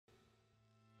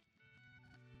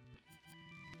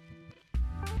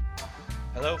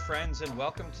Hello, friends, and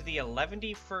welcome to the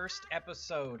 111st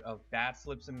episode of Bat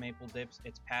Flips and Maple Dips.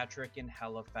 It's Patrick in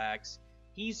Halifax.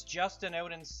 He's Justin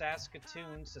out in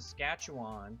Saskatoon,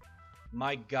 Saskatchewan.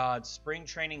 My God, spring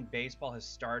training baseball has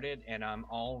started, and I'm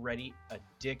already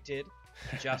addicted.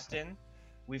 Justin,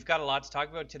 we've got a lot to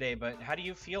talk about today, but how do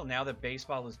you feel now that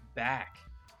baseball is back?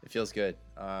 It feels good.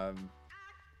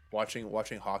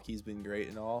 Watching hockey's been great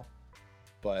and all,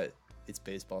 but it's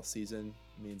baseball season.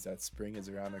 It means that spring is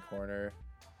around the corner,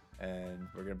 and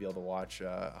we're gonna be able to watch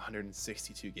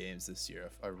 162 games this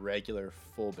year, a regular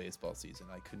full baseball season.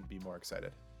 I couldn't be more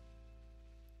excited.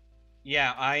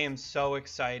 Yeah, I am so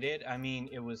excited. I mean,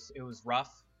 it was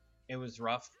rough. It was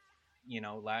rough,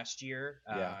 last year,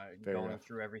 Yeah, very going rough.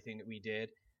 through everything that we did.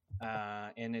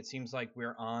 And it seems like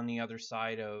we're on the other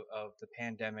side of the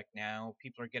pandemic now.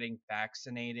 People are getting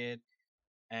vaccinated,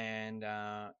 and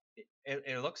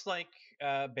it looks like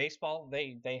baseball,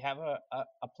 they have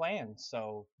a plan.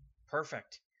 So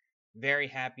perfect. Very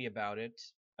happy about it.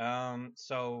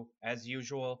 So as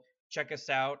usual, check us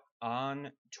out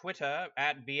on Twitter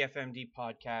at BFMD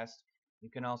Podcast. You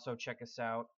can also check us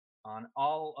out on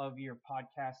all of your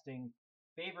podcasting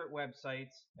favorite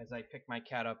websites as I pick my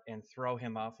cat up and throw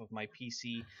him off of my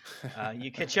PC.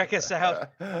 You can check us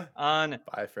out on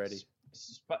Bye, Freddie.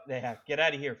 yeah, get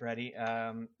out of here, Freddie.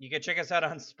 You can check us out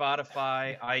on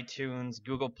Spotify, iTunes,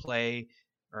 Google Play,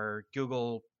 or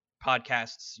Google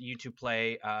Podcasts, YouTube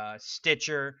Play,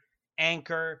 Stitcher,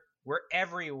 Anchor. We're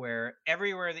everywhere.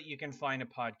 Everywhere that you can find a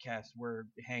podcast, we're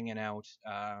hanging out.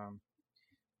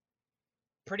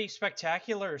 Pretty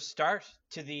spectacular start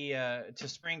to the to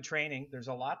spring training. There's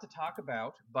a lot to talk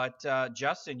about, but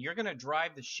Justin, you're gonna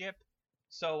drive the ship.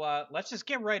 So let's just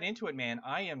get right into it, man.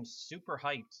 I am super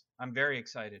hyped. I'm very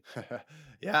excited.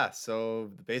 Yeah,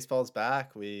 so the baseball's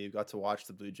back. We got to watch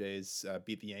the Blue Jays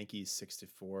beat the Yankees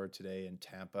 6-4 today in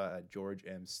Tampa at George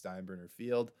M. Steinbrenner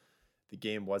Field. The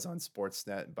game was on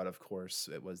Sportsnet, but of course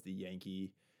it was the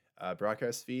Yankee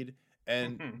broadcast feed.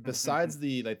 And besides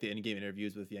the in-game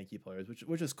interviews with Yankee players,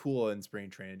 which is cool in spring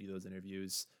training to do those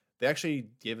interviews, they actually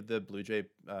gave the Blue Jays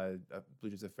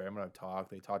a fair amount of talk.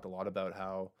 They talked a lot about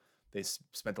how they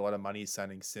spent a lot of money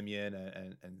signing Semien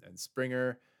and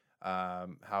Springer.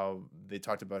 How they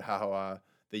talked about how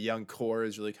the young core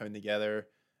is really coming together.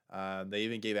 They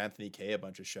even gave Anthony Kay a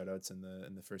bunch of shutouts in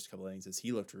the first couple innings as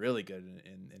he looked really good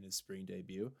in his spring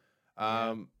debut.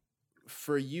 Yeah.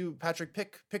 For you, Patrick,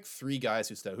 pick three guys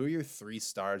who stood. Who are your three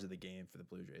stars of the game for the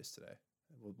Blue Jays today?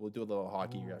 We'll do a little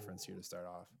hockey reference here to start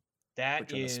off. That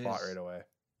Put you on the spot right is away.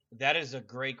 that is a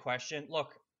great question.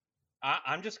 Look,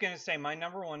 I'm just gonna say my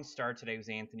number one star today was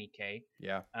Anthony Kay.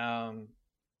 Yeah. Who,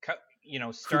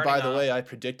 Starting by the off. way, I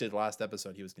predicted last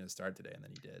episode he was going to start today, and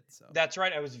then he did. So That's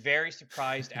right. I was very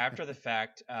surprised after the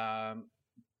fact.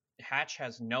 Hatch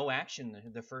has no action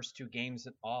the first two games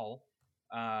at all.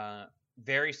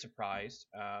 Very surprised.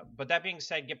 But that being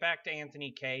said, get back to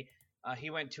Anthony Kay. He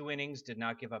went 2 innings, did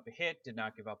not give up a hit, did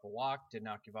not give up a walk, did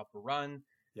not give up a run.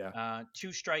 yeah, 2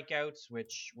 strikeouts,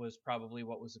 which was probably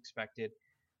what was expected.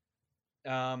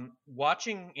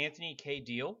 Watching Anthony Kay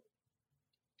deal,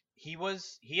 he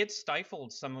had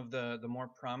stifled some of the more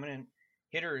prominent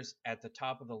hitters at the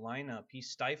top of the lineup. He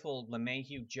stifled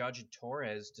LeMahieu, Judge, and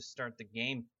Torres to start the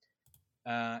game,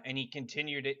 and he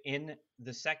continued it in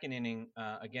the second inning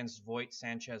against Voit,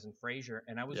 Sanchez, and Frazier.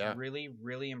 And I was yeah. really,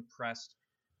 really impressed,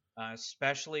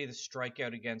 especially the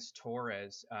strikeout against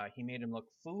Torres. He made him look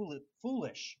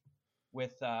foolish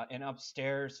with an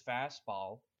upstairs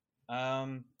fastball.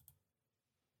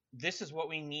 This is what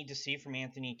we need to see from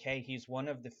Anthony Kay. He's one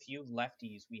of the few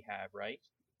lefties we have, right?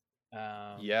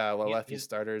 Yeah, well, lefty His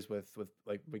starters with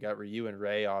like we got Ryu and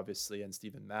Ray obviously and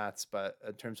Steven Matz, but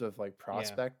in terms of like yeah.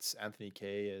 prospects, Anthony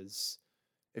Kay is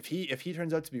if he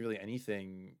turns out to be really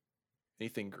anything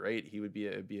great, he would be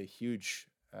a huge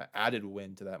added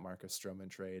win to that Marcus Stroman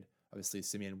trade. Obviously,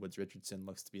 Simeon Woods Richardson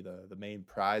looks to be the main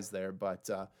prize there, but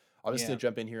obviously Yeah. to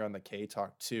jump in here on the K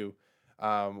talk too.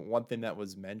 One thing that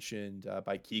was mentioned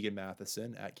by Keegan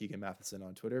Matheson at Keegan Matheson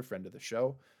on Twitter, friend of the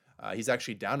show. He's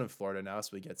actually down in Florida now,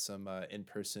 so we get some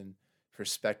in-person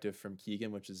perspective from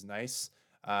Keegan, which is nice.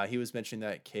 He was mentioning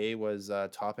that Kay was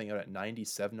topping out at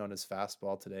 97 on his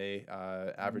fastball today,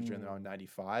 averaging around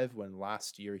 95, when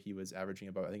last year he was averaging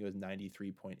about, I think it was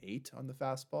 93.8 on the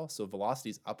fastball. So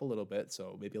velocity's up a little bit,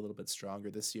 so maybe a little bit stronger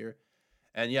this year.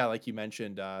 And yeah, like you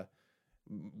mentioned,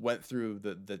 went through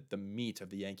the meat of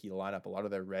the Yankee lineup. A lot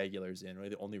of their regulars in. Really,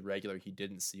 the only regular he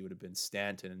didn't see would have been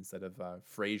Stanton instead of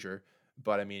Frazier.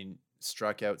 But I mean,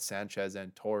 struck out Sanchez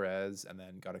and Torres, and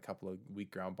then got a couple of weak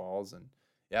ground balls. And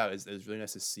yeah, it was really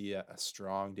nice to see a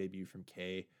strong debut from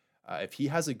Kay. If he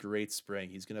has a great spring,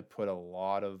 he's going to put a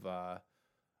lot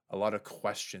of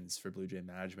questions for Blue Jay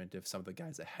management. If some of the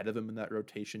guys ahead of him in that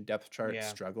rotation depth chart Yeah.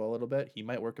 struggle a little bit, he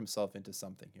might work himself into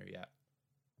something here yet.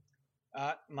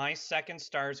 My second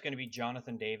star is going to be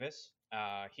Jonathan Davis.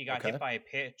 He got hit Okay. by a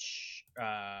pitch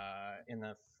in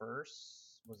the first.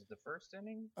 Was it the first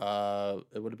inning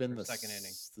It would have been or second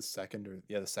inning? the second or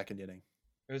yeah, the second inning,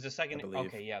 It was the I second. believe.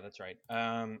 Okay, yeah, that's right.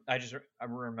 I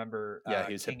remember Yeah,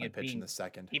 he was hit King by had pitch in being the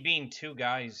second. he being two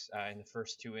guys in the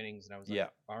first two innings, and I was like, Yeah.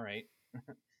 all right.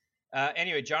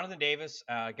 Anyway, Jonathan Davis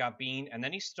got beamed, and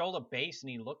then he stole a base, and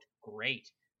he looked great.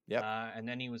 Yep. And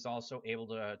then he was also able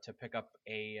to pick up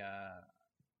a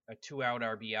 2-out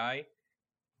RBI.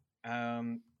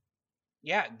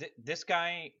 Yeah, this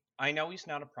guy, I know he's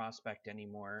not a prospect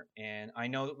anymore, and I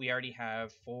know that we already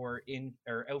have four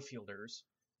outfielders.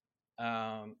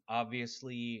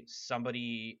 Obviously,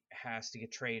 somebody has to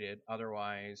get traded,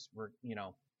 otherwise we're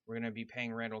gonna be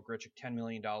paying Randall Grichuk $10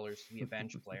 million to be a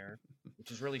bench player,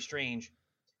 which is really strange.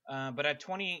 But at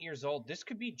 28 years old, this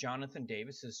could be Jonathan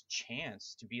Davis's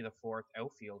chance to be the fourth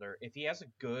outfielder if he has a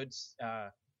good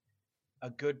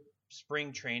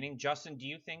spring training. Justin, do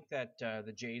you think that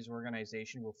the Jays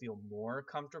organization will feel more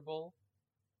comfortable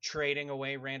trading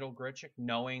away Randall Grichuk,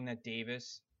 knowing that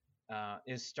Davis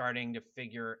is starting to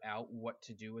figure out what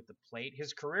to do with the plate?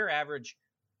 His career average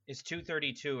is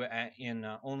 232 in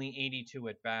only 82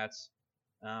 at bats.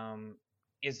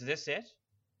 Is this it?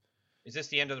 Is this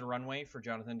the end of the runway for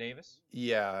Jonathan Davis?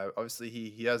 Yeah, obviously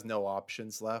he has no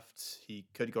options left. He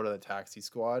could go to the taxi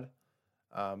squad,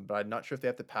 but I'm not sure if they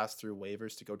have to pass through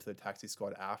waivers to go to the taxi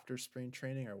squad after spring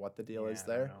training or what the deal is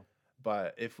Yeah, I don't there. know.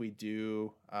 But if we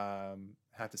do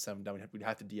have to send him down, we'd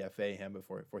have to DFA him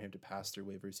for him to pass through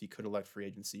waivers. He could elect free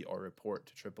agency or report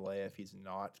to AAA if he's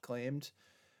not claimed.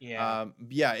 Yeah,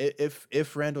 Yeah,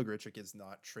 if Randall Grichuk is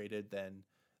not traded, then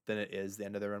it is the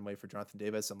end of the runway for Jonathan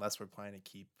Davis, unless we're planning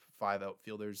to keep 5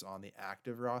 outfielders on the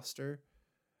active roster,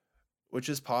 which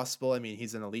is possible. I mean,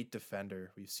 he's an elite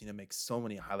defender. We've seen him make so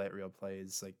many highlight reel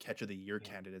plays, like catch of the year yeah.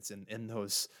 candidates in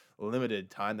those limited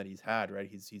time that he's had. Right,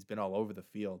 he's been all over the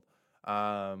field.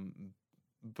 Um,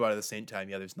 but at the same time,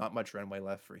 yeah, there's not much runway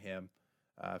left for him,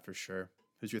 for sure.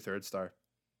 Who's your third star?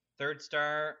 Third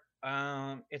star,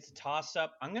 it's a toss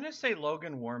up. I'm gonna say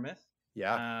Logan Warmouth,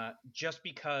 Yeah. just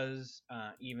because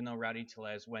even though Rowdy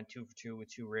Tellez went 2 for 2 with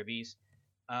two ribbies,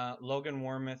 Logan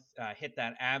Warmouth hit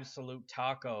that absolute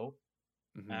taco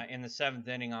Hmm. in the seventh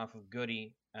inning off of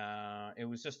Goody. It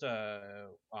was just a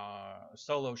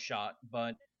solo shot,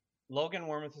 but Logan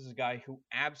Warmouth is a guy who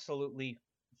absolutely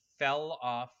fell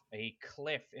off a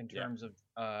cliff in Yeah. terms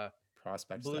of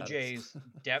Prospect Blue status. Jays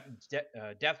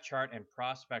depth chart and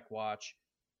prospect watch.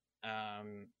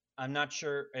 I'm not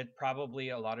sure. A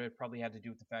lot of it probably had to do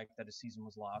with the fact that his season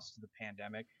was lost to the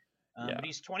pandemic. Yeah. But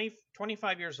he's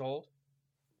 25 years old.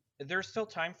 There's still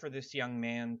time for this young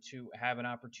man to have an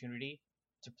opportunity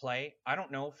to play. I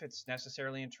don't know if it's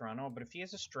necessarily in Toronto, but if he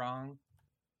has a strong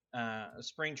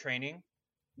spring training,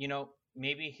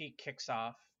 maybe he kicks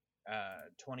off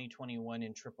 2021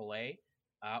 in AAA,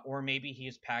 or maybe he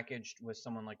is packaged with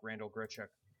someone like Randall Grichuk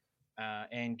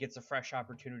and gets a fresh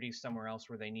opportunity somewhere else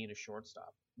where they need a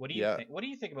shortstop. What do you Yeah. think? What do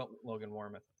you think about Logan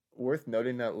Warmouth? Worth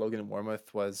noting that Logan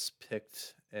Warmouth was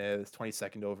picked as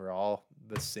 22nd overall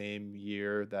the same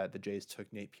year that the Jays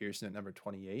took Nate Pearson at number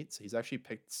 28. So he's actually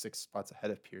picked 6 spots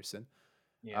ahead of Pearson.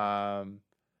 Yeah, Um,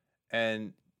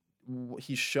 and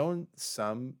he's shown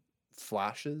some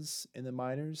flashes in the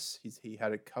minors. He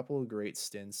had a couple of great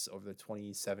stints over the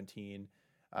 2017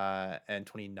 and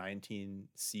 2019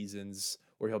 seasons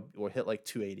where he'll hit like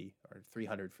 280 or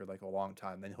 300 for like a long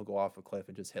time. Then he'll go off a cliff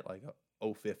and just hit like a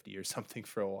 050 or something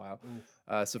for a while.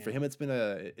 oof, So for yeah, him, it's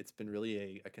been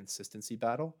really a consistency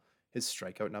battle. His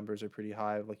strikeout numbers are pretty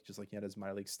high, like just looking at his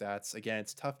minor league stats. Again,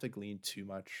 it's tough to glean too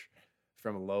much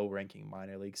from low ranking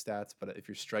minor league stats, but if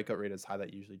your strikeout rate is high,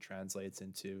 that usually translates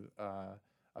into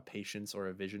a patience or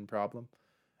a vision problem.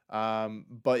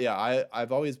 But yeah,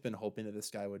 I've always been hoping that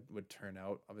this guy would turn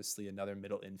out. Obviously, another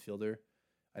middle infielder.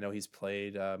 I know he's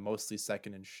played mostly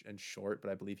second and short,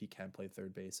 but I believe he can play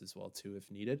third base as well too if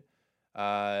needed.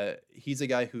 He's a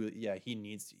guy who, yeah,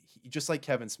 just like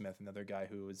Kevin Smith, another guy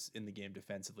who was in the game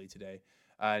defensively today,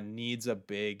 needs a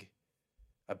big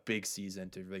season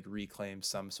to like reclaim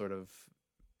some sort of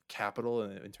capital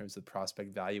in terms of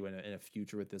prospect value in a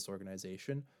future with this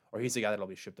organization, or he's a guy that'll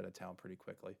be shipped out of town pretty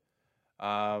quickly.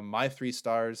 My 3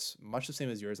 stars, much the same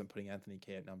as yours. I'm putting Anthony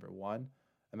Kay at number 1.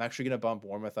 I'm actually going to bump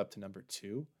Warmouth up to number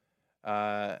 2.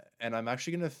 And I'm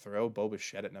actually going to throw Bo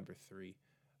Bichette at number 3.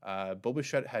 Bo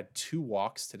Bichette had 2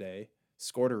 walks today,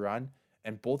 scored a run,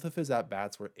 and both of his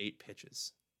at-bats were 8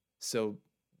 pitches. So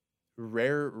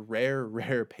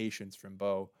rare patience from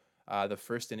Bo. The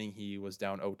first inning he was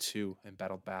down 0-2 and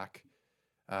battled back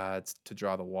to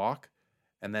draw the walk,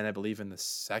 and then I believe in the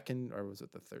second, or was it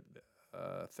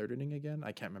the third inning again?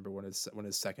 I can't remember when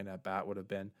his second at bat would have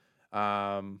been.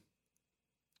 I'm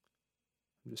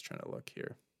just trying to look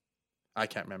here. I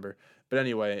can't remember, but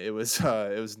anyway, it was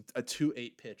a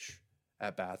 2-8 pitch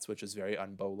at bats, which is very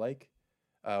unbo like.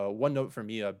 One note for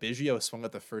me, Biggio swung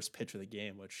at the first pitch of the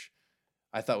game, which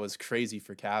I thought was crazy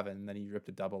for Cavan. And then he ripped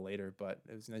a double later, but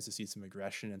it was nice to see some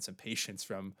aggression and some patience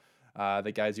from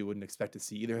the guys you wouldn't expect to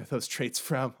see either of those traits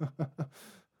from.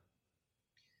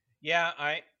 Yeah,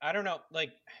 I don't know.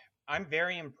 Like, I'm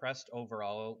very impressed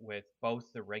overall with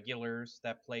both the regulars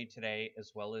that played today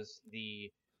as well as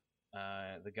the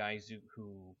guys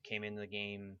who came in the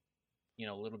game,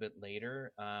 a little bit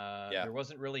later. Yeah, There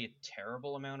wasn't really a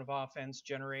terrible amount of offense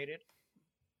generated,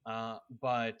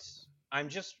 but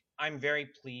I'm very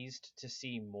pleased to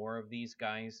see more of these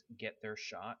guys get their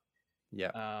shot. yeah,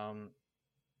 Um,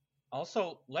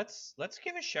 Also, let's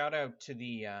give a shout out to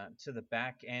the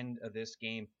back end of this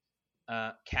game.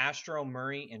 Castro,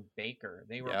 Murray, and Baker.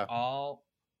 yeah.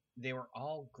 They were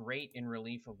all great in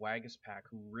relief of Wagaspack,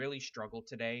 who really struggled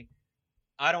today.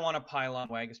 I don't want to pile on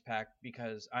Wagaspack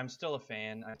because I'm still a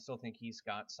fan. I still think he's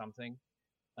got something.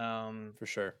 Um, For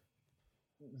sure.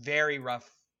 Very rough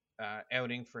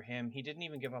outing for him. He didn't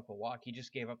even give up a walk. He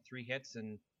just gave up 3 hits,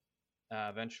 and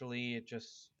eventually it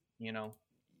just,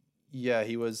 Yeah,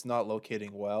 he was not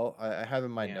locating well. I have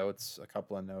in my yeah, notes a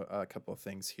couple of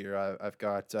things here. I've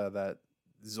got that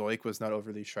Zoik was not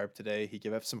overly sharp today. He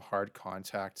gave up some hard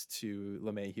contact to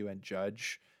LeMahieu and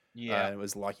Judge, yeah, and it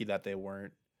was lucky that they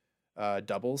weren't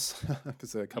doubles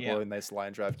because a couple yeah, of nice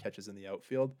line drive catches in the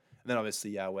outfield. And then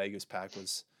obviously, yeah, Wagu's pack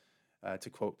was, to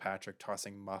quote Patrick,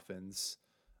 tossing muffins.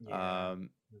 yeah. Um,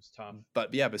 It was tough.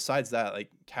 but yeah, besides that, like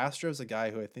Castro's a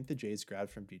guy who I think the Jays grabbed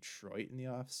from Detroit in the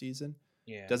offseason.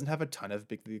 Yeah, Doesn't have a ton of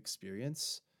big league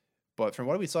experience, but from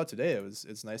what we saw today,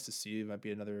 it's nice to see. It might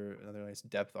be another nice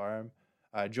depth arm.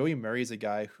 Joey Murray is a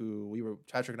guy who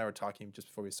Patrick and I were talking just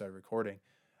before we started recording.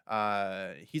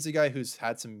 He's a guy who's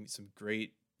had some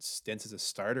great stints as a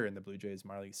starter in the Blue Jays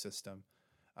minor league system.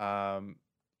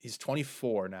 He's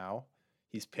 24 now.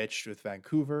 He's pitched with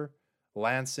Vancouver,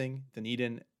 Lansing,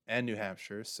 Dunedin, and New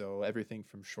Hampshire. So everything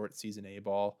from short season A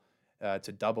ball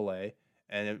to Double A.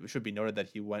 And it should be noted that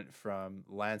he went from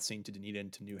Lansing to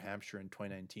Dunedin to New Hampshire in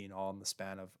 2019, all in the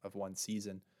span of one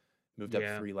season. Moved up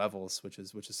yeah, 3 levels, which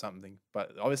is something.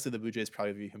 But obviously, the Blue Jays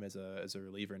probably view him as a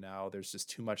reliever now. There's just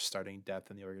too much starting depth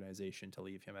in the organization to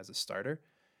leave him as a starter.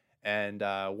 And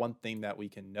one thing that we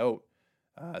can note,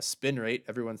 spin rate,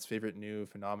 everyone's favorite new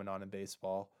phenomenon in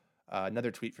baseball.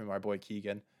 Another tweet from our boy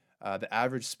Keegan. The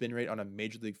average spin rate on a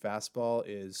major league fastball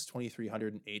is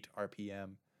 2,308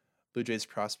 RPM. Blue Jays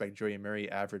prospect Joey Murray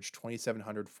averaged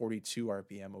 2,742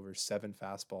 RPM over 7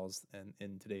 fastballs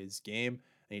in today's game,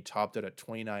 and he topped out at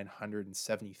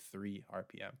 2,973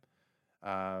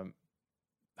 RPM.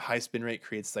 High spin rate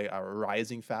creates like a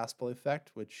rising fastball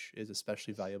effect, which is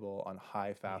especially valuable on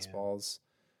high yeah. fastballs.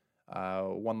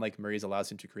 One like Murray's allows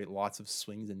him to create lots of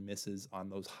swings and misses on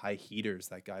those high heaters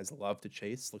that guys love to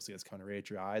chase. Looks like it's coming right at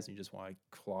your eyes, and you just want to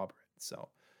clobber it. So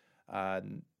uh,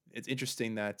 it's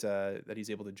interesting that he's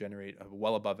able to generate a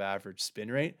well above average spin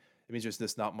rate. It means there's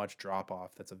just not much drop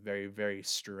off. That's a very very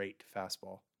straight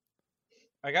fastball.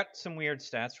 I got some weird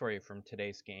stats for you from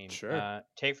today's game. Sure.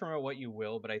 Take from it what you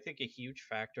will, but I think a huge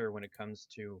factor when it comes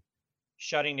to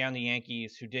shutting down the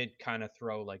Yankees, who did kind of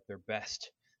throw like their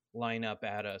best lineup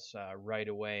at us right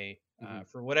away Hmm.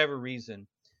 for whatever reason.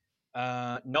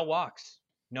 No walks.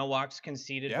 No walks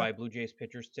conceded Yeah. by Blue Jays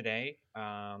pitchers today.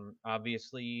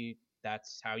 Obviously,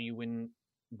 that's how you win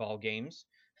ball games.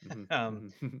 Hmm.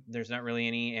 um, Hmm. there's not really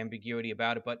any ambiguity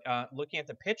about it. But looking at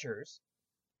the pitchers,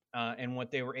 and what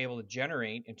they were able to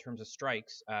generate in terms of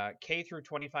strikes. K threw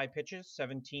 25 pitches,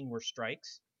 17 were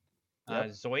strikes. Yep.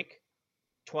 Zoik,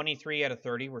 23 out of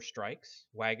 30 were strikes.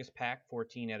 Wagaspack,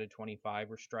 14 out of 25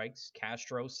 were strikes.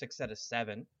 Castro, 6 out of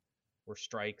 7 were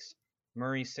strikes.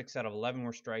 Murray, 6 out of 11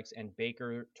 were strikes. And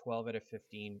Baker, 12 out of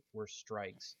 15 were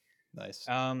strikes. Nice.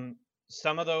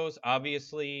 Some of those,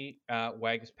 obviously,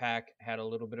 Wagaspack had a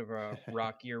little bit of a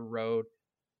rockier road.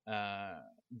 Uh,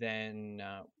 than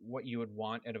what you would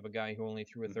want out of a guy who only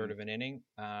threw a third Hmm. of an inning.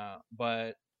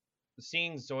 But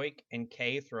seeing Zoik and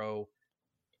K throw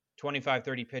 25,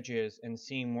 30 pitches and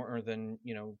seeing more than,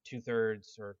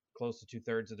 2/3 or close to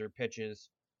 2/3 of their pitches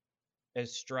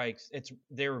as strikes,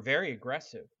 they were very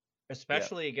aggressive, Yeah.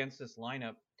 especially against this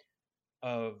lineup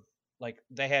of like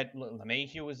they had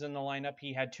LeMahieu was in the lineup.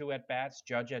 He had 2 at bats.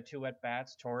 Judge had 2 at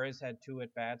bats. Torres had 2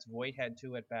 at bats. Voit had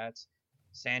 2 at bats.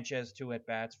 Sanchez 2 at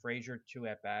bats. Frazier 2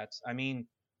 at bats. I mean,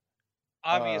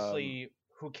 Um, obviously,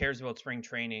 who cares about spring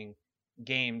training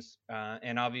games?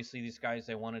 And obviously, these guys,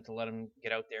 they wanted to let them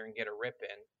get out there and get a rip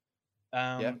in.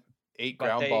 yeah, 8 But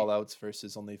ground ball they, outs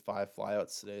versus only 5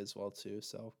 flyouts today as well too.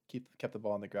 So kept the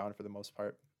ball on the ground for the most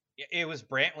part. it was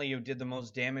Brantley who did the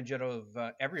most damage out of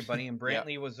everybody, and Yeah.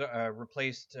 Brantley was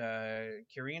replaced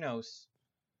Kirinos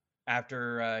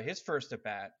after his first at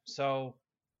bat. So,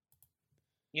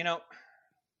 you know,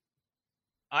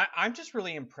 I'm just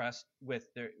really impressed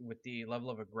with the level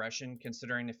of aggression,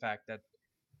 considering the fact that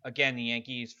again the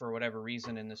Yankees, for whatever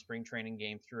reason, in the spring training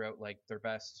game threw out like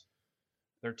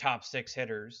their top 6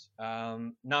 hitters.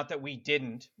 Not that we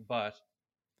didn't, but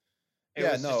it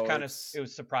Yeah, was just no, kind of it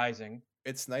was surprising.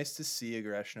 it's nice to see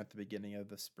aggression at the beginning of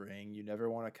the spring. You never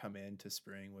want to come into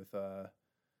spring with a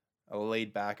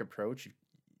laid back approach.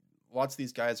 Lots of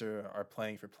these guys are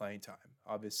playing for playing time.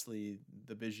 Obviously,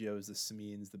 the Biggios, the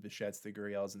Semines, the Bichettes, the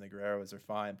Gurriels, and the Guerreros are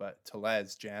fine, but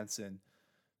Tellez, Jansen,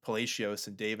 Palacios,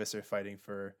 and Davis are fighting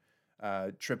for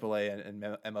AAA and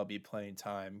MLB playing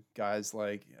time. Guys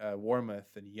like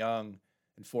Warmoth and Young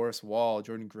and Forrest Wall,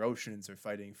 Jordan Groshans are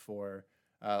fighting for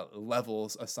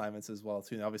levels assignments as well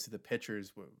too. And obviously, the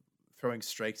pitchers throwing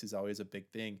strikes is always a big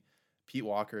thing. Pete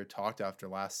Walker talked after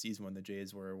last season when the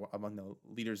Jays were among the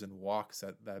leaders in walks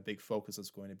that a big focus was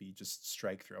going to be just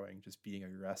strike throwing, just being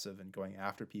aggressive and going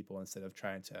after people instead of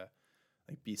trying to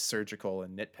like be surgical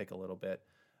and nitpick a little bit.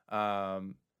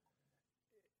 Um,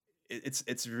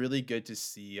 it's really good to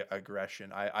see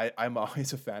aggression. I'm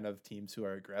always a fan of teams who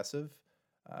are aggressive.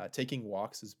 Taking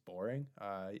walks is boring.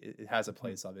 It has a Mhm.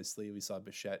 place, obviously. We saw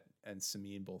Bichette and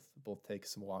Semien both take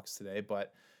some walks today,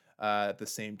 but at the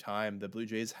same time, the Blue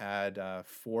Jays had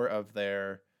 4 of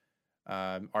their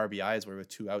RBIs were with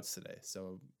 2 outs today.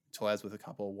 So Tellez with a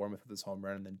couple, Warmoth with his home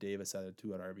run, and then Davis had a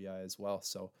 2 out RBI as well.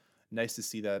 So nice to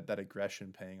see that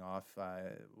aggression paying off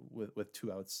with 2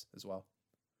 outs as well.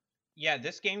 Yeah,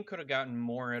 this game could have gotten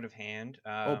more out of hand.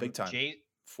 Oh, big time.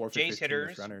 4 for Jay's 15 with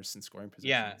hitters, runners in scoring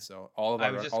yeah. position. So all of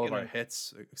I was our just gonna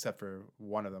hits, except for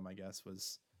one of them, I guess,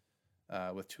 was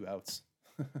with 2 outs.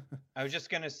 I was just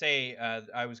gonna say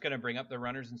I was gonna bring up the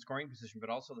runners in scoring position, but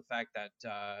also the fact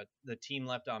that the team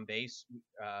left on base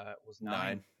was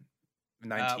 9,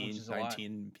 Nine, 19, which is a lot.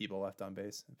 19 people left on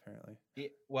base, apparently.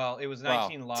 Well, it was Wow.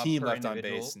 19 lobs Team per left on base,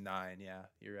 individual. 9. Yeah,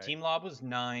 you're right. Team lob was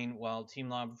 9, while team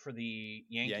lob for the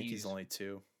Yankees Yankees only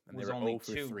 2. And they was were only 0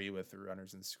 for 2. 3 with the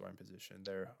runners in scoring position.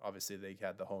 They're obviously they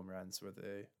had the home runs where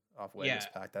they off Yeah, Wagus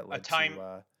pack that a led time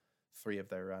to 3 of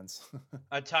their runs.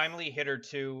 a timely hit or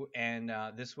two, and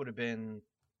this would have been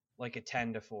like a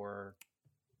 10-4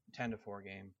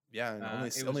 game. Yeah, and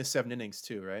It only was 7 innings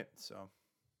too, right? So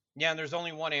Yeah, and there's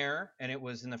only one error, and it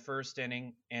was in the first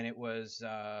inning, and it was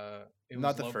not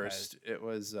the Lopez. first. It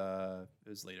was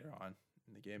later on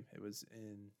in the game. It was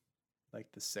in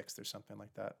like the 6th or something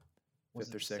like that. Was 5th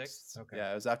it or the sixth? 6th. Okay.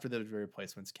 Yeah, it was after the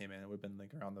replacements came in. It would have been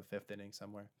like around the 5th inning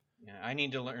somewhere. Yeah, I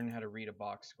need to learn how to read a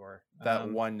box score. That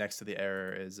one next to the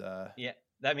error is Yeah,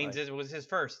 that means like it was his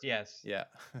first. Yes. yeah.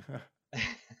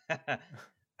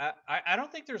 I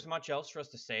don't think there's much else for us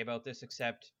to say about this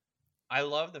except I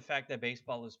love the fact that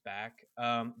baseball is back.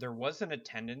 There was an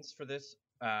attendance for this.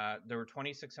 There were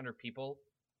 2,600 people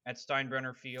at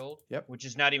Steinbrenner Field, Yep. which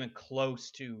is not even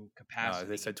close to capacity.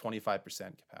 They said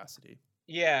 25% capacity.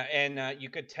 Yeah, and you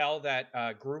could tell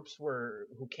that groups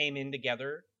who came in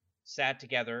together, sat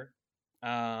together,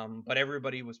 but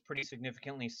everybody was pretty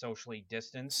significantly socially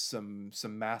distanced. Some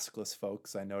maskless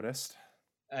folks I noticed.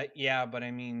 Yeah, but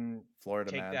I mean, Florida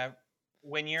take man. that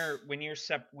when you're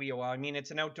well, I mean,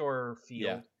 it's an outdoor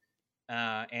field,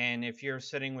 and if you're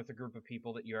sitting with a group of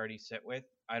people that you already sit with,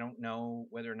 I don't know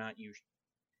whether or not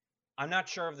I'm not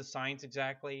sure of the science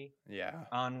exactly Yeah.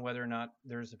 on whether or not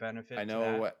there's a benefit. I to know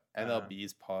that. what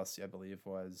MLB's policy, I believe,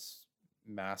 was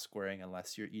mask wearing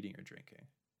unless you're eating or drinking.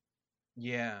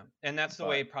 Yeah, and that's the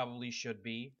way it probably should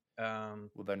be.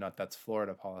 Whether or not that's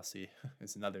Florida policy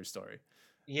is another story.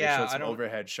 Yeah, they showed some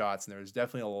overhead shots, and there was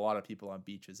definitely a lot of people on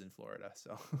beaches in Florida.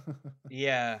 So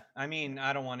yeah, I mean,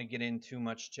 I don't want to get in too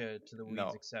much to the weeds,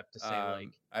 no. except to say like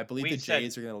I believe the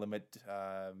Jays are going to limit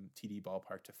TD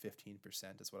Ballpark to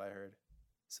 15%, is what I heard.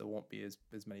 So it won't be as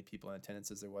many people in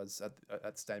attendance as there was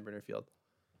at Steinbrenner Field.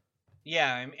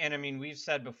 Yeah, and I mean, we've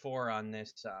said before on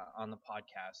this on the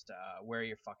podcast, wear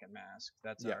your fucking mask.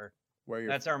 That's our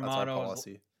motto. Our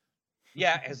policy.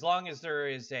 Yeah, as long as there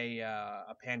is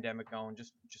a pandemic going,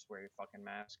 just wear your fucking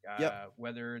mask. Yep.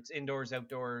 Whether it's indoors,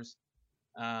 outdoors,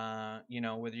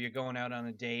 Whether you're going out on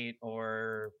a date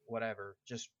or whatever,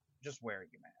 just wear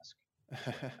your mask. Just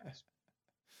wear your mask.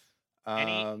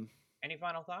 Any um, any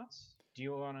final thoughts? Do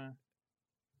you want to?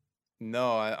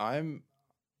 no, I'm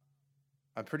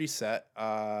pretty set.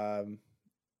 I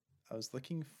was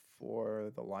looking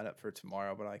for the lineup for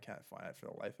tomorrow, but I can't find it for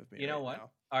the life of me You know right what?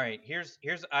 now. All right, here's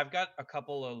I've got a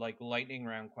couple of like lightning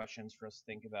round questions for us to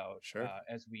think about Sure.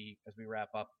 as we wrap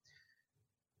up.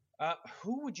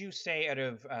 Who would you say out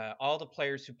of all the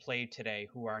players who played today,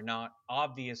 who are not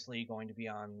obviously going to be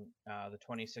on the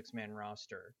 26-man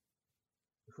roster,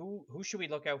 who should we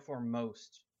look out for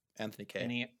most Anthony in K.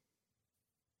 the?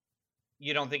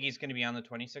 You don't think he's going to be on the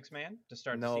 26-man to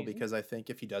start the No, season? because I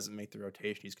think if he doesn't make the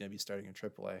rotation, he's going to be starting in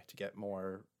AAA to get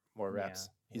more Yeah, reps.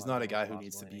 a He's lot not a more guy who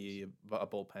needs possible to innings. be a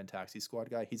bullpen taxi squad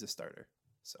guy. He's a starter.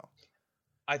 So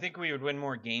I think we would win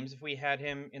more games if we had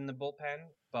him in the bullpen,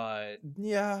 but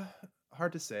yeah,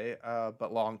 hard to say.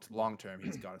 But long term,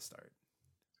 he's got to start.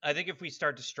 I think if we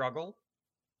start to struggle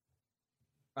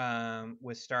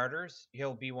with starters,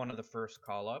 he'll be one of the first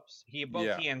call ups. Both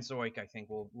Yeah, he and Zoik, I think,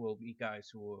 will be guys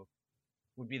who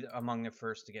would be among the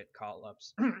first to get call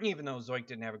ups, even though Zoik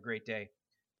didn't have a great day.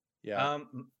 yeah,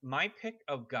 My pick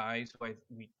of guys who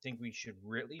we think we should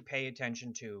really pay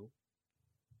attention to,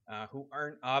 who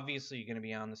aren't obviously going to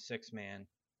be on the 6-man.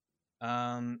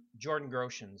 Jordan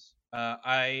Groshans.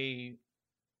 I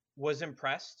was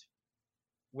impressed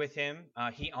with him.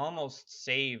 He almost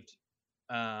saved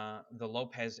the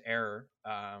Lopez error.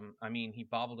 I mean, he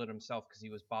bobbled it himself because he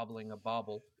was bobbling a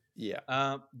bobble. yeah.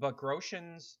 But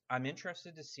Groshans, I'm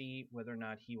interested to see whether or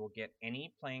not he will get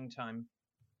any playing time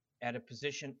at a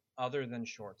position other than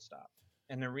shortstop.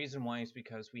 And the reason why is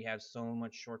because we have so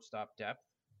much shortstop depth.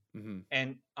 Mm-hmm.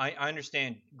 And I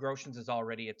understand Groshans is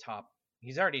already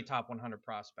he's already a top 100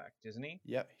 prospect, isn't he?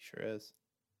 Yeah, he sure is.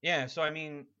 Yeah, so I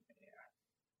mean,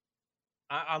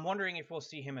 I'm wondering if we'll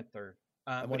see him at third.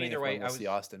 I'm But wondering either if way, when we'll I see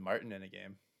was Austin Martin in a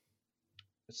game.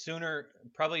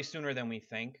 probably sooner than we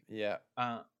think. Yeah,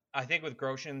 Uh, I think with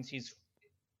Groshans,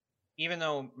 even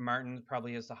though Martin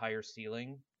probably has the higher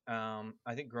ceiling,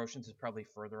 I think Groshans is probably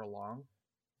further along.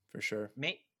 for sure.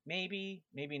 Maybe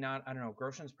not. I don't know.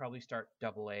 Groshans probably start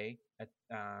double A at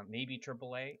maybe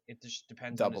triple A. It just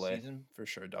depends on the Double A season. for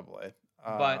sure. Double A.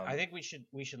 But I think we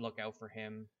should look out for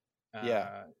him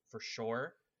Yeah, for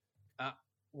sure. Uh,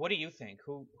 what do you think?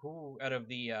 Who out of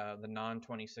the non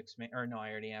 26 man, or no,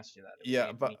 I already asked you that. It was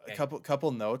yeah. But Anthony a K.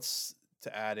 couple notes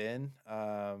to add in.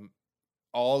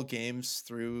 All games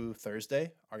through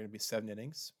Thursday are going to be 7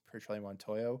 innings per Charlie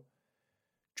Montoyo.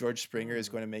 George Springer is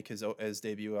Hmm. going to make his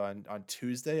debut on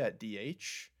Tuesday at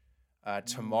DH. Hmm.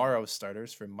 Tomorrow's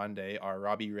starters for Monday are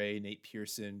Robbie Ray, Nate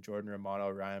Pearson, Jordan Romano,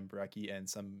 Ryan Brecki, and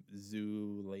some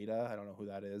Zuleta. I don't know who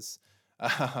that is.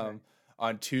 Okay. Um,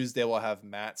 on Tuesday, we'll have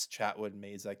Matz, Chatwood,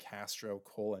 Meza, Castro,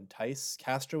 Cole, and Tice.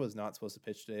 Castro was not supposed to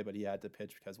pitch today, but he had to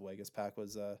pitch because Wagaspack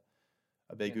was a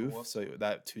big Getting oof. whooped. So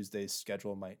that Tuesday's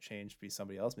schedule might change to be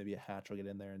somebody else. Maybe a Hatch will get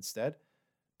in there instead.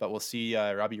 But we'll see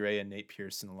Robbie Ray and Nate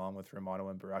Pearson along with Romano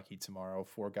and Baraki tomorrow.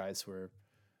 4 guys who are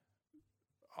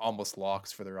almost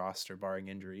locks for the roster, barring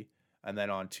injury. And then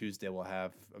on Tuesday, we'll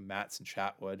have Matz and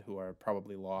Chatwood, who are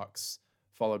probably locks,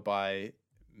 followed by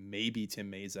maybe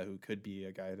Tim Meza, who could be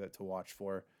a guy to watch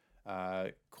for,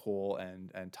 Cole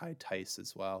and Ty Tice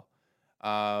as well.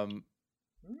 Um,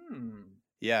 Hmm.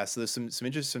 yeah, so there's some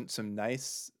interesting, some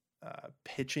nice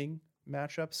pitching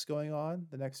matchups going on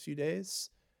the next few days.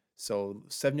 So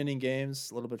 7 inning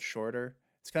games, a little bit shorter.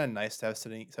 It's kind of nice to have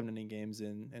 7 inning games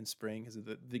in spring because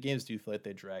the games do feel like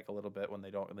they drag a little bit when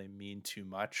they don't really mean too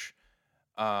much.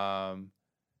 Um,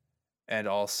 and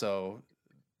also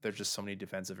there's just so many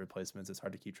defensive replacements. It's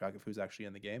hard to keep track of who's actually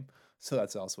in the game. So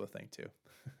that's also a thing too.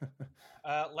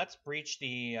 Let's breach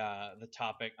the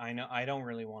topic. I know I don't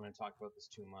really want to talk about this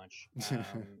too much.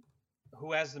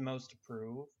 Who has the most to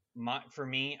prove? For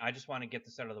me, I just want to get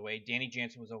this out of the way. Danny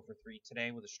Jansen was over 3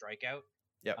 today with a strikeout.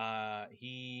 Yep.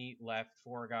 He left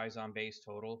 4 guys on base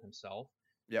total himself.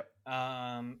 Yep.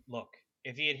 Look,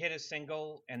 if he had hit a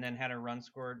single and then had a run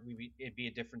scored, it'd be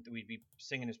a different. We'd be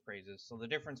singing his praises. So the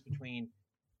difference between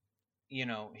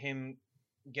him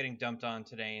getting dumped on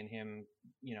today and him,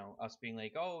 us being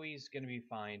like, oh, he's gonna be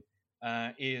fine,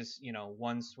 is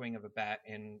one swing of a bat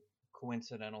and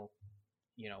coincidental,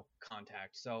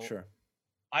 contact. So Sure.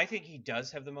 I think he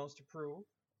does have the most to prove,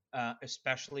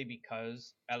 especially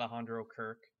because Alejandro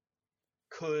Kirk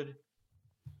could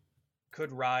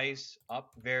rise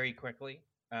up very quickly,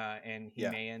 and he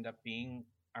Yeah. may end up being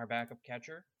our backup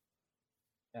catcher.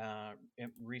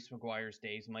 Reese McGuire's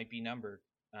days might be numbered.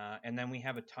 And then we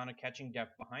have a ton of catching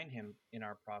depth behind him in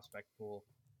our prospect pool.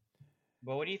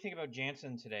 But what do you think about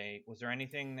Jansen today? Was there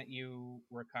anything that you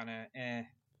were kind of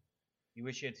you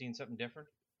wish you had seen something different?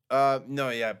 No,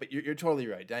 yeah, but you're totally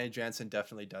right. Danny Jansen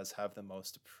definitely does have the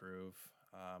most to prove.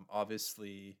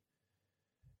 Obviously,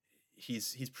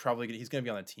 he's probably he's gonna be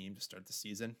on the team to start the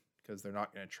season because they're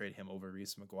not gonna trade him over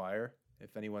Reese McGuire.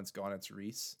 If anyone's gone, it's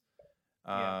Reese.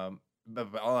 Yeah.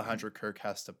 But Alejandro Kirk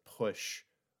has to push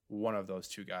one of those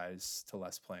two guys to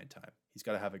less playing time. He's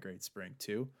got to have a great spring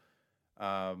too.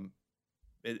 Um,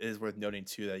 it is worth noting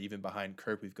too that even behind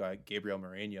Kirk, we've got Gabriel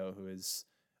Moreno, who is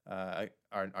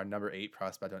our number 8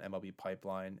 prospect on MLB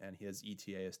Pipeline, and his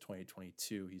ETA is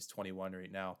 2022. He's 21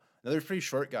 right now. Another pretty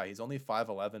short guy. He's only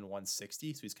 5'11",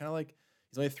 160, so he's kind of like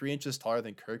he's only 3 inches taller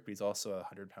than Kirk, but he's also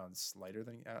 100 pounds lighter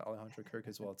than Alejandro Kirk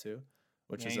as well too,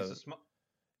 which Yeah, is he's a a small.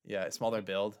 smaller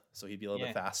build, so he'd be a little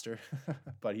bit Yeah, faster.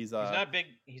 But he's not big.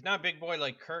 He's not a big boy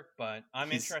like Kirk, but I'm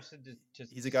he's interested to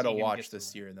he's a guy to see him get watch some this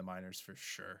run. year in the minors for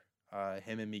sure.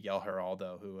 Him and Miguel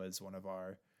Geraldo, who was one of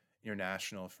our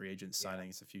international free agent Yeah.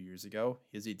 signings a few years ago.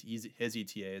 His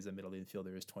ETA as a middle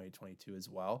infielder is 2022 as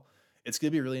well. It's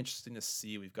going to be really interesting to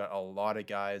see. We've got a lot of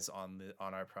guys on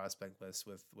our prospect list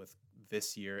with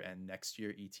this year and next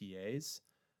year ETAs.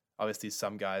 Obviously,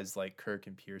 some guys like Kirk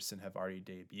and Pearson have already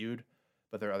debuted,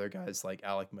 but there are other guys like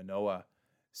Alek Manoah,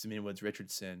 Simeon Woods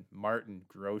Richardson, Martin,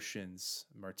 Groshans,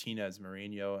 Martinez,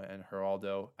 Mourinho, and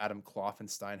Geraldo. Adam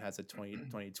Kloffenstein has a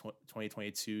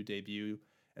 2022 debut,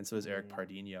 and so does Eric Mm.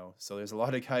 Pardinho. So there's a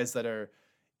lot of guys that are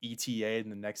ETA in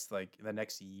the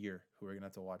next year who we're gonna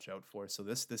have to watch out for. So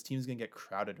this team's gonna get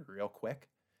crowded real quick,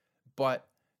 but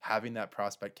having that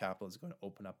prospect capital is going to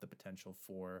open up the potential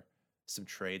for some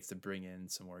trades to bring in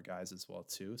some more guys as well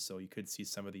too. So you could see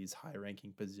some of these high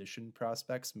ranking position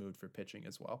prospects moved for pitching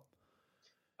as well.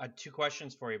 Two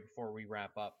questions for you before we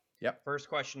wrap up. Yep. First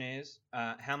question is,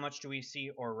 how much do we see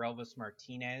Orelvis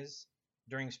Martinez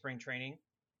during spring training?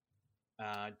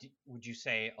 Would you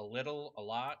say a little, a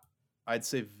lot? I'd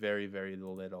say very, very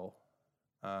little.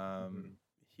 Um, Mm-hmm.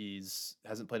 he's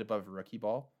hasn't played above rookie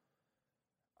ball.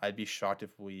 I'd be shocked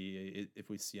if we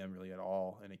see him really at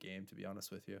all in a game. To be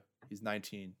honest with you, he's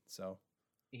 19, so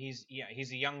He's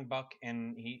a young buck,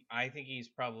 and I think he's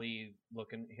probably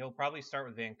looking. He'll probably start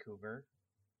with Vancouver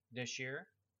this year.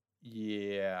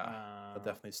 yeah, he'll Uh,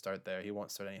 definitely start there. He won't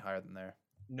start any higher than there.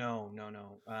 no, no,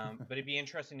 no. But it'd be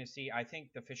interesting to see. I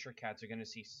think the Fisher Cats are going to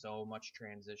see so much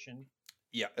transition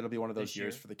Yeah, it'll be one of those this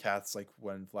years year. for the Cats, like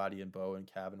when Vladdy and Bo and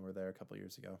Cavan were there a couple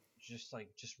years ago. Just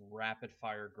rapid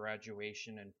fire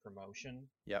graduation and promotion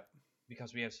Yep.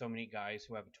 because we have so many guys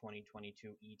who have a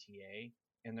 2022 ETA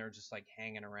and they're just like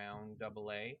hanging around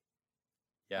double A.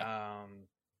 Yeah.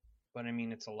 But I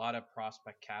mean, it's a lot of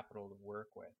prospect capital to work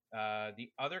with.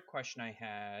 The other question I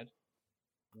had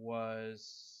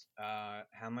was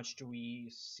how much do we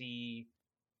see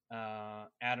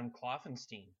Adam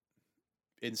Kloffenstein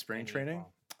In spring in the training,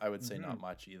 fall? I would say Mm-hmm. not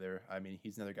much either. I mean,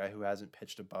 he's another guy who hasn't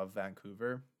pitched above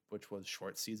Vancouver, which was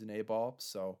short season A ball.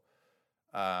 So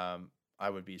I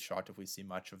would be shocked if we see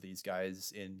much of these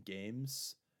guys in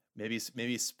games.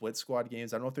 Maybe split squad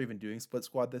games. I don't know if they're even doing split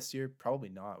squad this year. Probably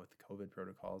not with the COVID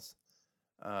protocols.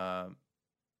 Um,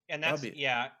 And that'll that's be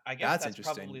yeah, I guess that's that's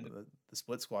interesting. probably The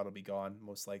split squad will be gone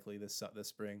most likely this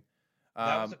spring.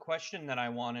 that was a Um, question that I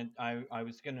wanted. I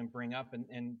was going to bring up,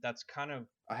 and that's kind of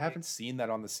I haven't seen that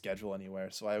on the schedule anywhere,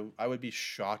 so I would be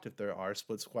shocked if there are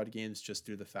split squad games just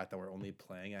due to the fact that we're only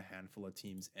playing a handful of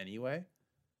teams anyway.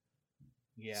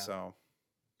 yeah. So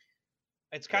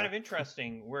It's kind yeah, of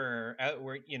interesting. We're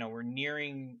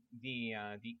nearing the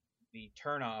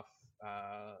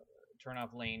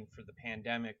turnoff lane for the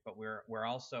pandemic, but we're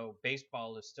also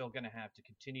baseball is still going to have to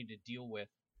continue to deal with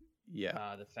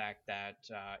yeah, the fact that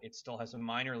it still has a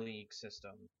minor league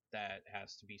system that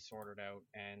has to be sorted out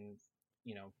and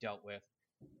dealt with.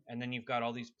 And then you've got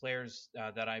all these players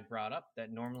that I brought up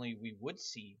that normally we would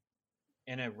see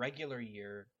in a regular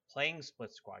year playing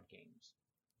split squad games,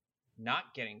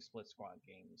 not getting split squad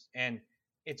games. And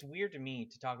it's weird to me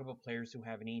to talk about players who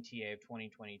have an ETA of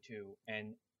 2022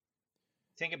 and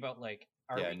think about like,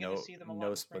 are yeah. we going to No, see them a lot no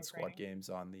in spring split squad training? games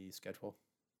on the schedule.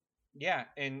 Yeah,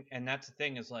 and that's the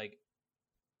thing is like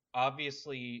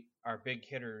obviously our big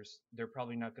hitters they're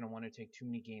probably not going to want to take too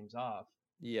many games off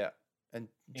Yeah, and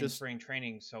in just spring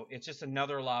training, so it's just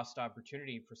another lost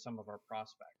opportunity for some of our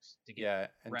prospects to get yeah,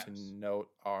 and to reps. note,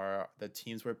 are the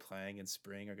teams we're playing in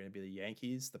spring are going to be the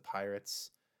Yankees, the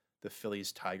Pirates, the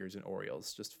Phillies, Tigers, and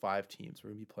Orioles. Just 5 teams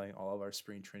we're going to be playing all of our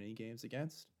spring training games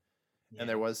against. And Yeah,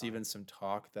 there it's was fine. even some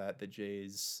talk that the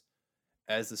Jays,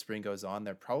 as the spring goes on,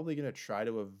 they're probably going to try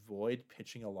to avoid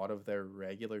pitching a lot of their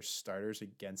regular starters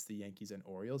against the Yankees and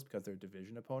Orioles because they're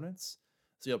division opponents.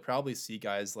 So you'll probably see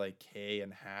guys like Kay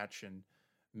and Hatch and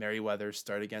Merriweather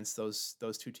start against those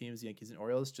two teams, the Yankees and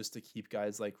Orioles, just to keep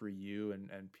guys like Ryu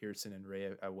and Pearson and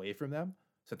Ray away from them.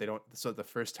 So they don't. So the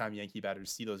first time Yankee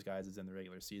batters see those guys is in the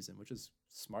regular season, which is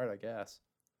smart, I guess.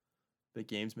 The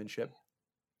gamesmanship.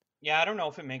 Yeah, I don't know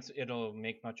if it'll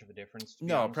make much of a difference, to be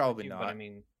No, honest with probably you, but I not.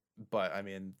 mean, But I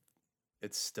mean,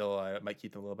 it's still it might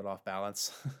keep them a little bit off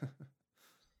balance.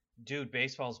 dude,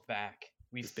 baseball's back.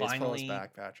 Because baseball is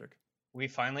back, Patrick. We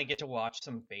finally get to watch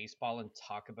some baseball and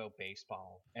talk about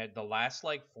baseball. And the last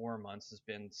like 4 months has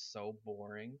been so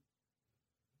boring.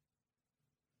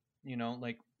 You know,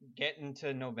 like get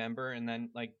into November and then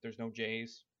like there's no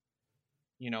Jays.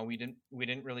 You know, we didn't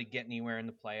really get anywhere in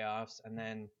the playoffs, and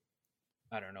then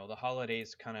I don't know, the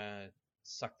holidays kind of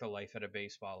suck the life out of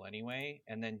baseball anyway,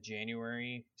 and then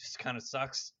January just kind of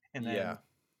sucks, and Yeah, then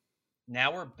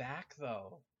now we're back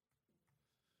though.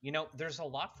 You know, there's a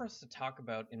lot for us to talk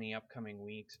about in the upcoming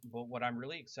weeks, but what I'm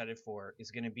really excited for is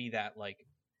going to be that like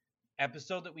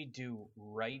episode that we do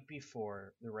right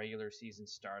before the regular season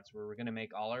starts, where we're going to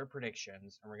make all our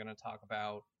predictions and we're going to talk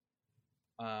about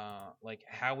like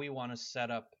how we want to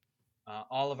set up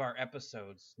all of our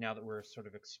episodes now that we're sort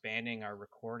of expanding our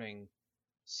recording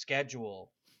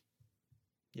schedule.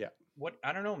 yeah, What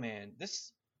I don't know, man.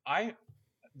 I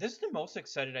this is the most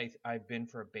excited I've been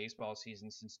for a baseball season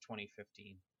since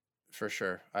 2015. for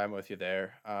sure. I'm with you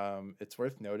there. It's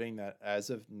worth noting that as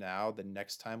of now, the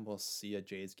next time we'll see a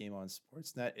Jays game on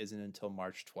Sportsnet isn't until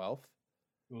March 12th,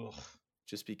 Ugh.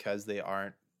 just because they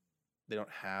don't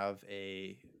have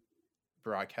a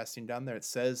broadcasting down there. It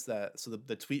says that, so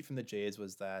the tweet from the Jays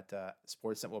was that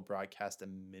Sportsnet will broadcast a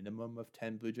minimum of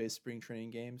 10 Blue Jays spring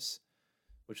training games,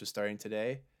 which is starting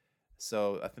today.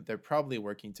 So I think they're probably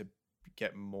working to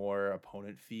get more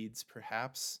opponent feeds,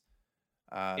 perhaps.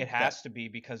 It That has to be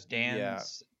because Yeah,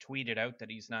 Dan's tweeted out that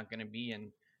he's not going to be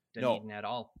in no, Dunedin at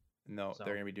all. no, they're So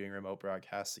going to be doing remote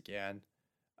broadcasts again.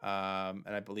 And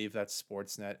I believe that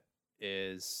Sportsnet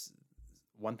is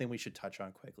one thing we should touch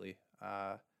on quickly.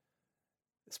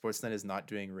 Sportsnet is not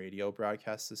doing radio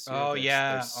broadcasts this year. oh They're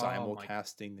yeah, oh my,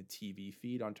 simulcasting the TV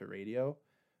feed onto radio,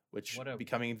 which what a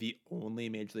becoming the only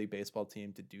Major League Baseball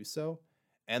team to do so,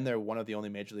 and they're one of the only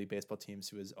Major League Baseball teams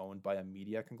who is owned by a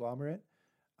media conglomerate.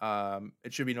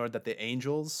 It should be noted that the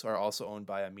Angels are also owned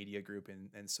by a media group in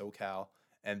SoCal,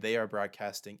 and they are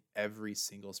broadcasting every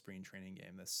single spring training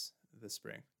game this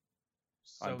spring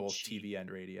on so both cheap. TV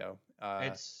and radio.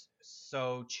 It's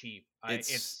so cheap. It's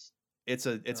It's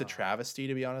it's a oh, travesty,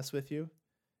 to be honest with you.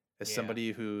 As yeah.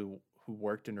 somebody who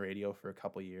worked in radio for a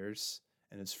couple years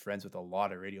and is friends with a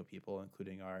lot of radio people,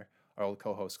 including our old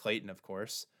co-host Clayton, of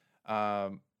course.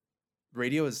 Um,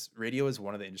 radio is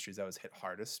one of the industries that was hit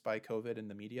hardest by COVID in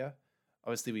the media.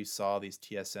 Obviously, we saw these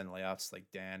TSN layoffs like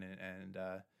Dan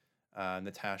and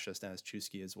Natasha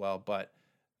Staniszewski as well, but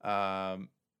um,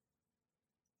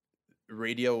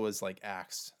 radio was like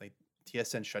axed. Like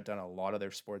TSN shut down a lot of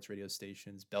their sports radio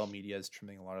stations. Bell Media is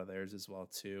trimming a lot of theirs as well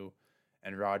too,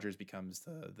 and Rogers becomes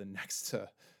the next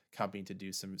company to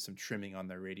do some trimming on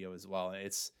their radio as well. And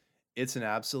it's an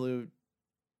absolute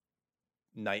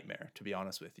nightmare, to be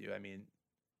honest with you. I mean,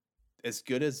 as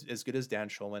good as Dan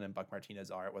Schulman and Buck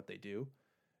Martinez are at what they do,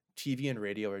 TV and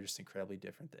radio are just incredibly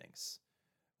different things.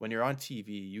 When you're on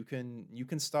TV, you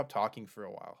can stop talking for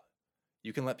a while.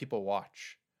 You can let people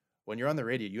watch. When you're on the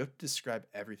radio, you have to describe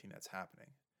everything that's happening.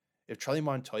 If Charlie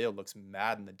Montoya looks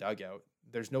mad in the dugout,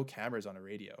 there's no cameras on a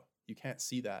radio. You can't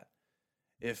see that.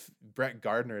 If Brett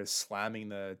Gardner is slamming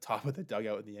the top of the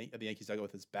dugout of the Yankees dugout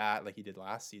with his bat like he did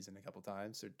last season a couple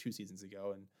times or 2 seasons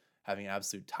ago and having an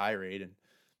absolute tirade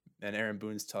and Aaron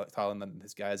Boone's telling them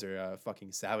his guys are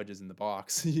fucking savages in the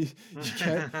box. You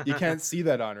can't see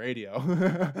that on radio.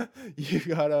 You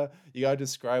gotta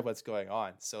describe what's going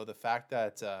on. So the fact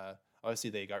that obviously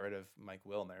they got rid of Mike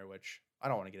Wilner, which I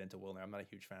don't want to get into Wilner. I'm not a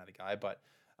huge fan of the guy, but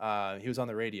he was on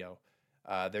the radio.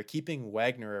 They're keeping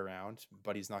Wagner around,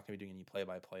 but he's not going to be doing any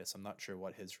play-by-play, so I'm not sure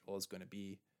what his role is going to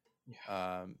be.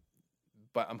 Yeah.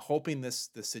 But I'm hoping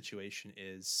this situation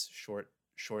is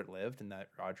short-lived and that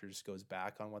Rogers goes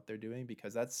back on what they're doing,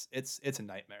 because it's a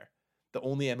nightmare. The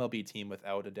only MLB team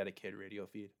without a dedicated radio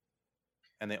feed,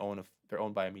 and they're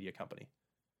owned by a media company.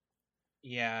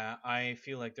 Yeah, I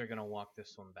feel like they're gonna walk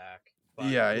this one back, but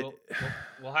Yeah,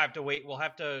 we'll have to wait. Wait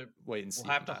and We'll see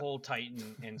have on to that. hold tight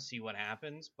and see what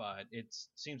happens. But it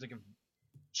seems like a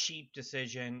cheap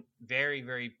decision, very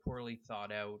very poorly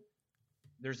thought out.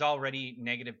 There's already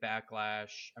negative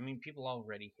backlash. I mean, people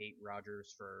already hate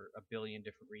Rogers for a billion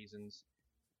different reasons.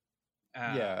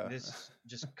 Yeah, This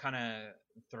just kind of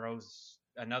throws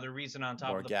another reason on top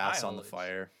more of the gas on pile. the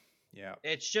fire. Yeah,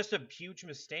 It's just a huge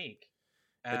mistake.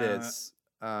 It Uh, is.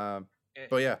 Um, it,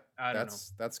 but yeah, I don't know.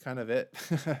 that's kind of it.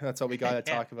 That's all we got to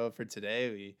talk about for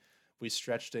today. We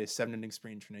stretched a 7 inning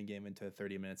spring training game into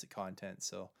 30 minutes of content.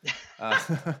 So, uh,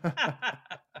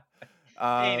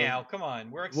 Hey um, now, come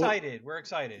on. We're we'll excited. We're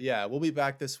excited. yeah, we'll be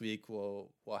back this week. We'll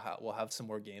have some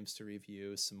more games to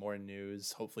review, some more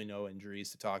news. Hopefully, no injuries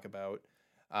to talk about,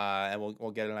 and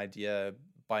we'll get an idea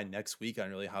by next week on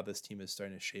really how this team is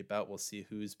starting to shape out. We'll see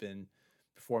who's been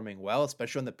performing well,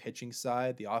 especially on the pitching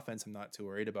side. The offense, I'm not too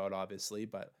worried about, obviously,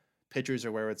 but pitchers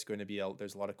are where it's going to be.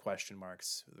 There's a lot of question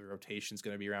marks. The rotation's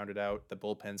going to be rounded out. The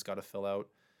bullpen's got to fill out.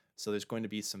 So there's going to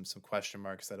be some question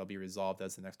marks that'll be resolved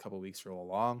as the next couple of weeks roll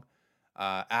along.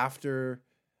 After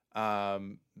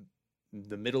um,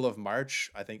 the middle of March,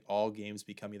 I think all games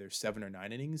become either 7 or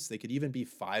 9 innings. They could even be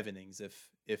 5 innings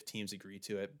if teams agree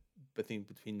to it. But I think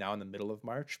between now and the middle of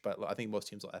March, but I think most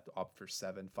teams will have to opt for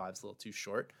 7. Five's a little too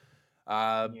short.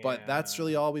 But that's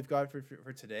really Yeah. all we've got for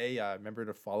today. Remember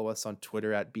to follow us on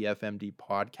Twitter at BFMD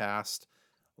Podcast.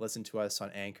 Listen to us on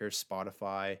Anchor,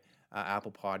 Spotify,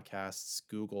 Apple Podcasts,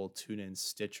 Google, TuneIn,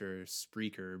 Stitcher,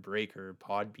 Spreaker, Breaker,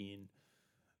 Podbean.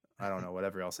 I don't know,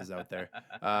 whatever else is out there.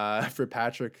 For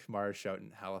Patrick Marsh out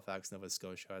in Halifax, Nova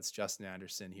Scotia, it's Justin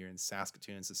Anderson here in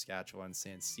Saskatoon, Saskatchewan,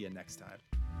 saying see you next time.